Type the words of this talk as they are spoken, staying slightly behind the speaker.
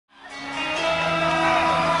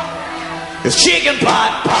It's chicken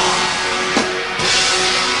pot pie.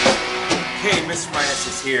 Hey, Mr. Minus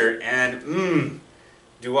is here, and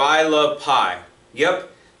do I love pie?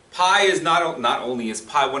 Yep, pie is not only is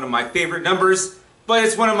pie one of my favorite numbers, but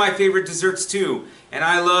it's one of my favorite desserts too. And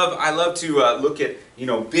I love to look at, you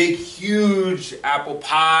know, big, huge apple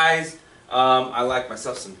pies. I like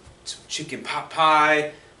myself some chicken pot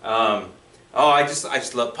pie. Oh, I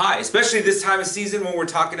just love pie, especially this time of season when we're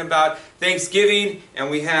talking about Thanksgiving, and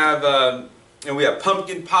we have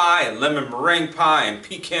pumpkin pie and lemon meringue pie and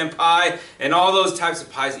pecan pie and all those types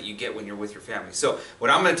of pies that you get when you're with your family. So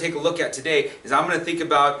what I'm going to take a look at today is I'm going to think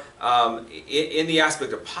about, in the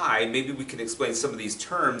aspect of pie, maybe we can explain some of these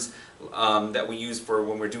terms that we use for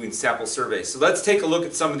when we're doing sample surveys. So let's take a look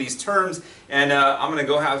at some of these terms, and I'm going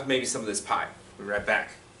to go have maybe some of this pie. We'll be right back.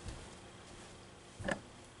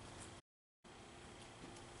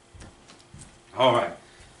 All right.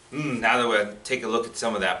 Now that we take a look at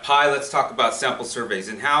some of that pie, let's talk about sample surveys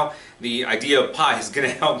and how the idea of pie is going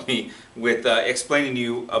to help me with explaining to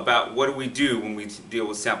you about what do we do when we deal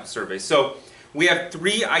with sample surveys. So we have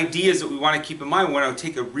three ideas that we want to keep in mind when we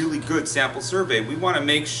take a really good sample survey. We want to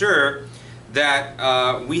make sure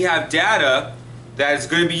that we have data that is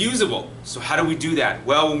going to be usable. So how do we do that?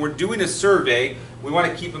 Well, when we're doing a survey, we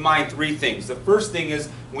want to keep in mind three things. The first thing is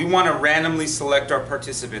we want to randomly select our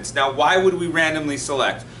participants. Now, why would we randomly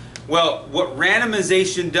select? Well, what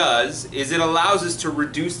randomization does is it allows us to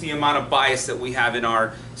reduce the amount of bias that we have in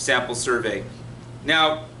our sample survey.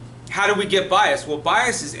 Now, how do we get bias? Well,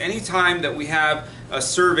 bias is any time that we have a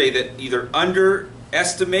survey that either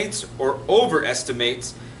underestimates or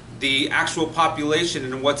overestimates the actual population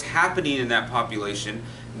and what's happening in that population,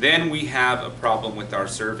 then we have a problem with our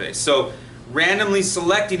survey. So randomly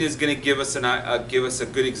selecting is going to give us a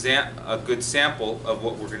good sample of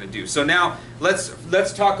what we're going to do. So now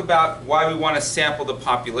let's talk about why we want to sample the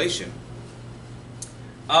population.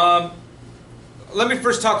 Let me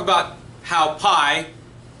first talk about how pie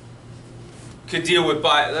could deal with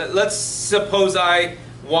bias. Let's suppose I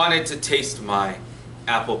wanted to taste my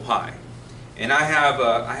apple pie, and I have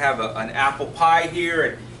an apple pie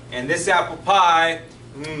here, and this apple pie,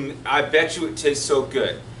 I bet you it tastes so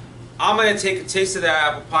good. I'm going to take a taste of that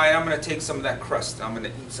apple pie, and I'm going to take some of that crust. I'm going to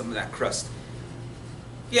eat some of that crust.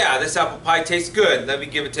 Yeah, this apple pie tastes good. Let me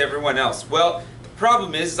give it to everyone else. Well, the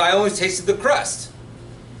problem is I only tasted the crust.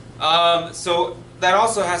 So that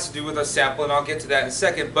also has to do with a sample, and I'll get to that in a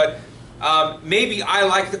second. But maybe I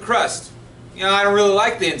like the crust. You know, I don't really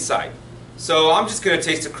like the inside. So I'm just going to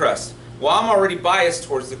taste the crust. Well, I'm already biased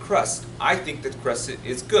towards the crust. I think that the crust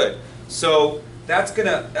is good. So that's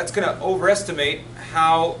gonna overestimate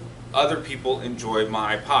how other people enjoy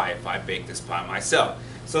my pie if I bake this pie myself.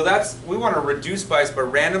 So we want to reduce bias by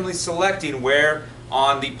randomly selecting where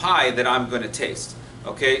on the pie that I'm going to taste.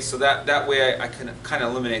 Okay, so that way I can kind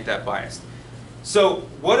of eliminate that bias. So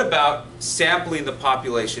what about sampling the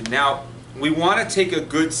population? Now, we want to take a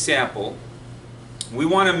good sample. We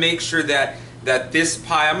want to make sure that this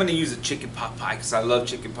pie, I'm going to use a chicken pot pie because I love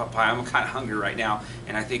chicken pot pie. I'm kind of hungry right now,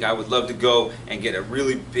 and I think I would love to go and get a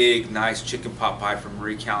really big, nice chicken pot pie from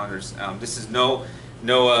Marie Callender's. This is no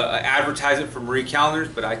advertisement for Marie Callender's,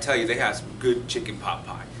 but I tell you, they have some good chicken pot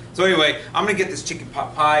pie. So anyway, I'm going to get this chicken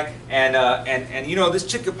pot pie, and you know, this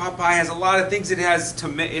chicken pot pie has a lot of things. It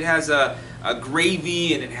has a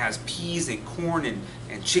gravy, and it has peas and corn and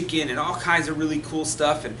chicken and all kinds of really cool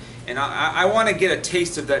stuff, and I want to get a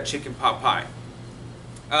taste of that chicken pot pie.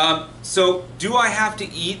 So do I have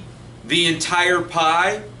to eat the entire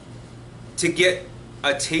pie to get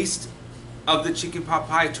a taste of the chicken pot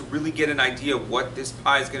pie to really get an idea of what this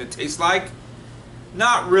pie is going to taste like?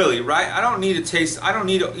 Not really, right? I don't need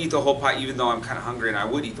to eat the whole pie, even though I'm kind of hungry and I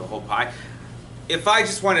would eat the whole pie. If I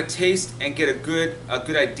just want to taste and get a good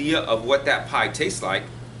idea of what that pie tastes like,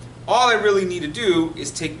 all I really need to do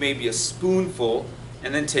is take maybe a spoonful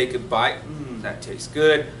and then take a bite. That tastes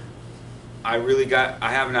good. I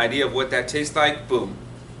have an idea of what that tastes like. Boom,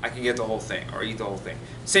 I can get the whole thing or eat the whole thing.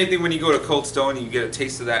 Same thing when you go to Cold Stone and you get a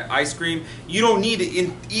taste of that ice cream. You don't need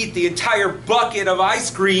to eat the entire bucket of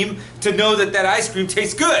ice cream to know that that ice cream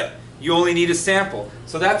tastes good. You only need a sample.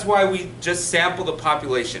 So that's why we just sample the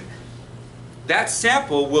population. That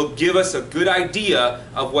sample will give us a good idea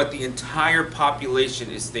of what the entire population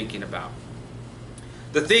is thinking about.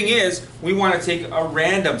 The thing is, we want to take a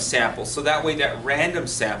random sample, so that way that random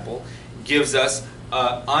sample gives us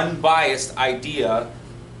an unbiased idea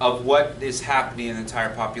of what is happening in the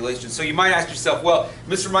entire population. So you might ask yourself, well,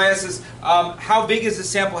 Mr. Maestas, how big does the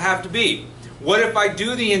sample have to be? What if I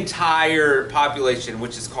do the entire population,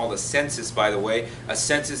 which is called a census, by the way? A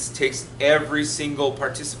census takes every single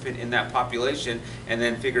participant in that population and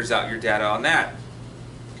then figures out your data on that.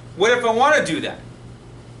 What if I want to do that?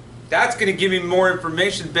 That's going to give me more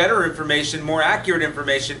information, better information, more accurate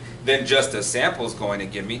information than just a sample is going to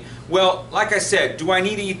give me. Well, like I said, do I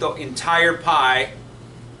need to eat the entire pie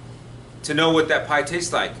to know what that pie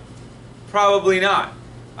tastes like? Probably not.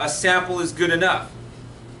 A sample is good enough.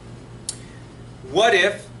 What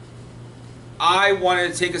if I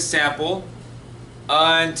wanted to take a sample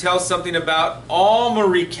and tell something about all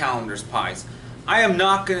Marie Callender's pies? I am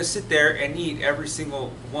not going to sit there and eat every single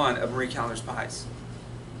one of Marie Callender's pies.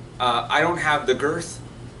 I don't have the girth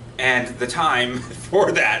and the time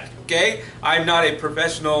for that, okay? I'm not a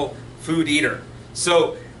professional food eater.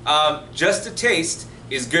 So just a taste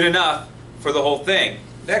is good enough for the whole thing.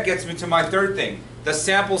 That gets me to my third thing. The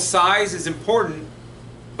sample size is important,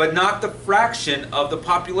 but not the fraction of the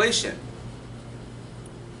population.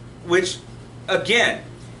 Which, again,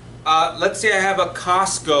 let's say I have a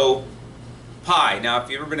Costco pie. Now, if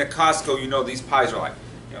you've ever been to Costco, you know these pies are like,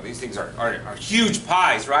 you know, these things are huge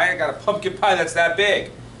pies, right? I got a pumpkin pie that's that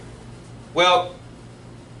big. Well,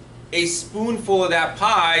 a spoonful of that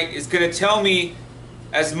pie is going to tell me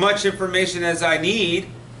as much information as I need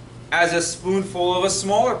as a spoonful of a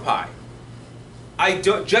smaller pie.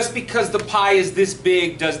 Just because the pie is this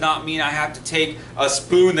big does not mean I have to take a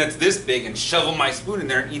spoon that's this big and shovel my spoon in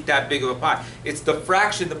there and eat that big of a pie. It's the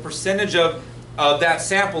fraction, the percentage of that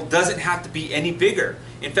sample doesn't have to be any bigger.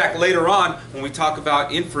 In fact, later on, when we talk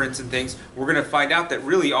about inference and things, we're going to find out that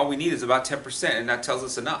really all we need is about 10%, and that tells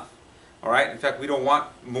us enough. All right? In fact, we don't want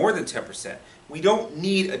more than 10%. We don't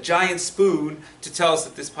need a giant spoon to tell us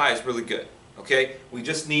that this pie is really good. Okay? We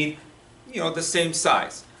just need, you know, the same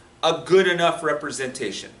size. A good enough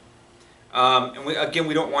representation. And again,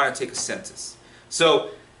 we don't want to take a census.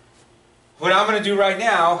 So what I'm going to do right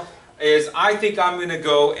now is I think I'm going to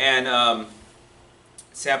go and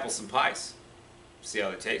sample some pies. See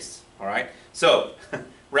how they taste. All right? So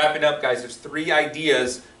wrapping up, guys, there's 3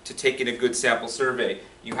 ideas to taking a good sample survey.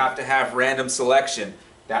 You have to have random selection.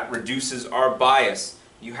 That reduces our bias.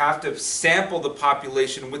 You have to sample the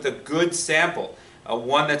population with a good sample.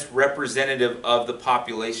 One that's representative of the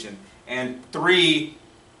population. And 3,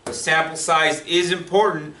 the sample size is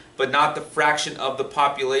important, but not the fraction of the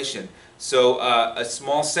population. So a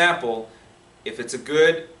small sample, if it's a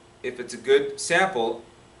good sample,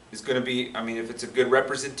 is going to be, I mean, if it's a good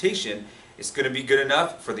representation, it's going to be good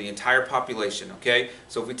enough for the entire population. Okay?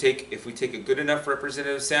 So if we take a good enough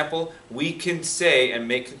representative sample, we can say and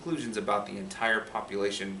make conclusions about the entire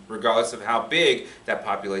population, regardless of how big that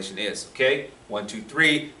population is. Okay? 1, 2,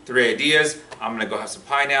 3 ideas. I'm going to go have some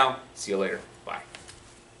pie now. See you later.